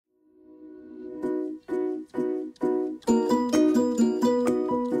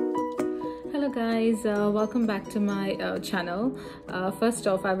guys, welcome back to my channel. First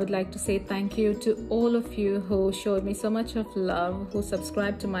off, I would like to say thank you to all of you who showed me so much of love, who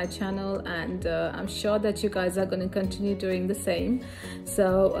subscribed to my channel, and I'm sure that you guys are going to continue doing the same.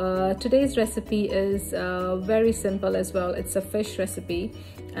 So today's recipe is very simple as well. It's a fish recipe,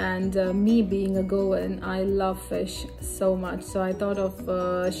 and me being a Goan, I love fish so much, so I thought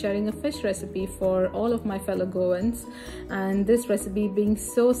of sharing a fish recipe for all of my fellow Goans. And this recipe being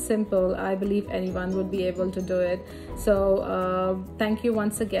so simple, I believe anyone would be able to do it. So thank you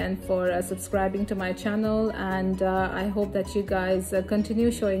once again for subscribing to my channel, and I hope that you guys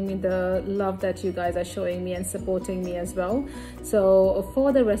continue showing me the love that you guys are showing me and supporting me as well. So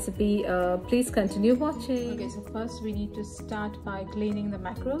for the recipe, please continue watching. Okay, so first we need to start by cleaning the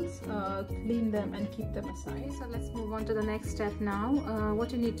mackerels. Clean them and keep them aside. So let's move on to the next step now.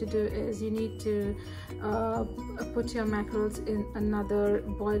 What you need to do is you need to put your mackerels in another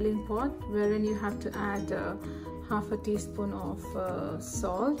boiling pot, wherein you have to add half a teaspoon of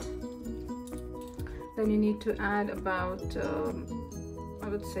salt. Then you need to add about I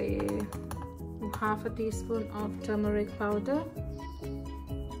would say half a teaspoon of turmeric powder.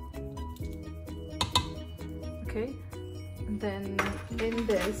 Okay, and then in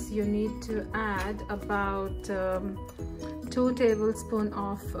this you need to add about 2 tablespoons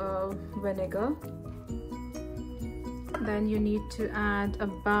of vinegar. Then you need to add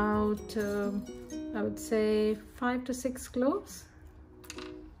about I would say 5 to 6 cloves.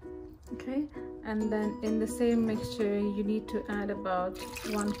 Okay, and then in the same mixture you need to add about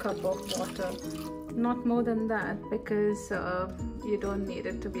 1 cup of water, not more than that, because you don't need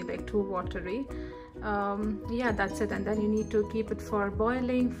it to be like too watery. Yeah, that's it. And then you need to keep it for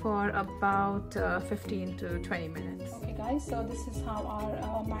boiling for about 15 to 20 minutes. Okay guys, so this is how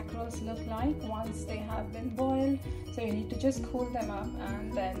our mackerels look like once they have been boiled. So you need to just cool them up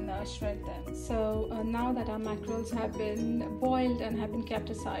and then shred them. So now that our mackerels have been boiled and have been kept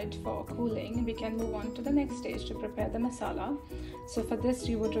aside for cooling, we can move on to the next stage to prepare the masala. So for this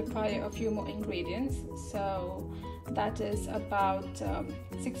you would require a few more ingredients. So that is about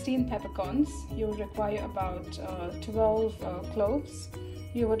 16 peppercorns. You would require about 12 cloves.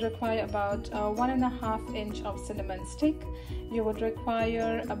 You would require about 1.5 inch of cinnamon stick. You would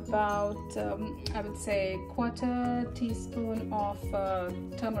require about I would say 1/4 teaspoon of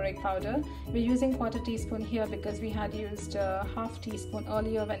turmeric powder. We're using 1/4 teaspoon here because we had used 1/2 teaspoon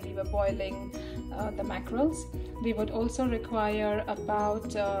earlier when we were boiling the mackerels. We would also require about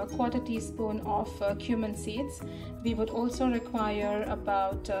 1/4 teaspoon of cumin seeds. We would also require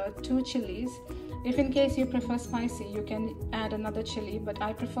about 2 chillies. If in case you prefer spicy, you can add another chili, but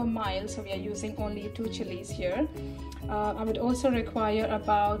I prefer mild, so we are using only 2 chilies here. I would also require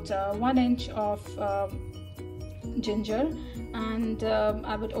about 1 inch of ginger, and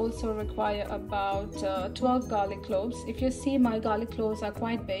I would also require about 12 garlic cloves. If you see, my garlic cloves are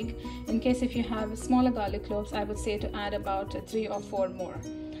quite big. In case if you have smaller garlic cloves, I would say to add about 3 or 4 more.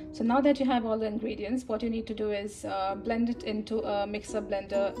 So now that you have all the ingredients, what you need to do is blend it into a mixer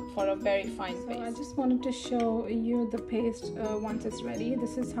blender for a very fine paste. So I just wanted to show you the paste once it's ready.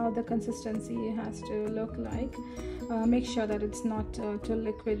 This is how the consistency has to look like. Make sure that it's not too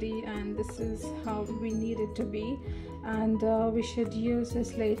liquidy, and this is how we need it to be. And we should use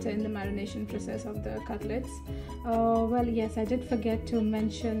this later in the marination process of the cutlets. Well, yes, I did forget to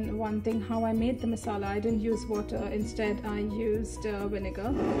mention one thing, how I made the masala. I didn't use water, instead I used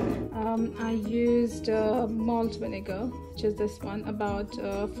vinegar. I used malt vinegar, which is this one, about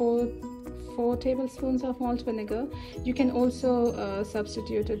 4 tablespoons of malt vinegar. You can also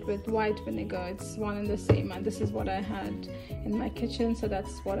substitute it with white vinegar. It's one and the same, and this is what I had in my kitchen, so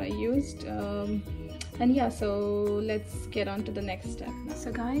that's what I used. And yeah, so let's get on to the next step now.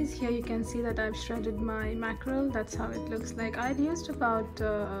 So guys, here you can see that I've shredded my mackerel. That's how it looks like. I'd used about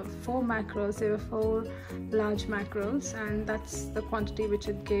 4 mackerels. There were 4 large mackerels, and that's the quantity which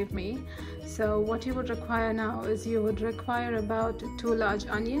it gave me. So what you would require now is you would require about 2 large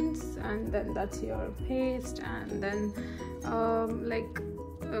onions, and then that's your paste, and then like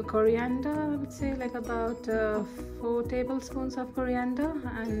coriander, I would say like about 4 tablespoons of coriander,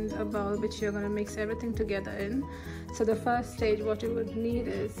 and a bowl which you're going to mix everything together in. So the first stage, what you would need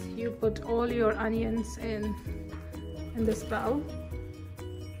is you put all your onions in this bowl.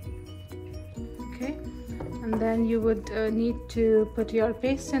 Okay, and then you would need to put your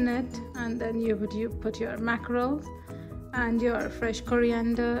paste in it, and then you would put your mackerel, and your fresh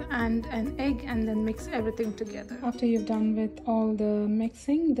coriander and an egg, and then mix everything together. After you've done with all the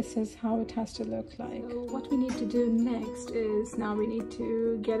mixing, this is how it has to look like. So what we need to do next is, now we need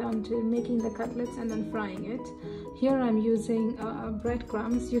to get on to making the cutlets and then frying it. Here I'm using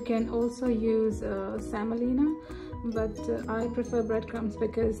breadcrumbs. You can also use semolina, but I prefer breadcrumbs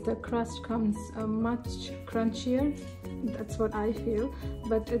because the crust comes much crunchier. That's what I feel,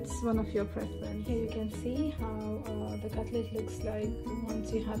 but it's one of your preference. Here you can see how the cutlet looks like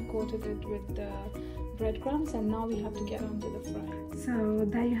once you have coated it with the breadcrumbs, and now we have to get on to the fry. So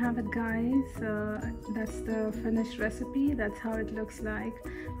there you have it, guys. That's the finished recipe. That's how it looks like.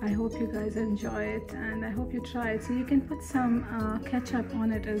 I hope you guys enjoy it, and I hope you try it. So you can put some ketchup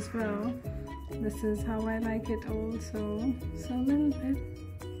on it as well. This is how I like it also, so a little bit.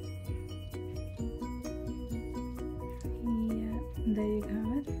 Yeah, there you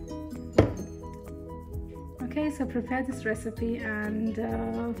have it. Okay, so prepare this recipe and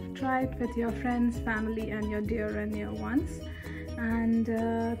try it with your friends, family, and your dear and near ones. And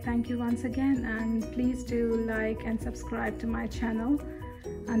thank you once again, and please do like and subscribe to my channel.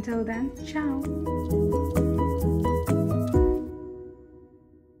 Until then, ciao.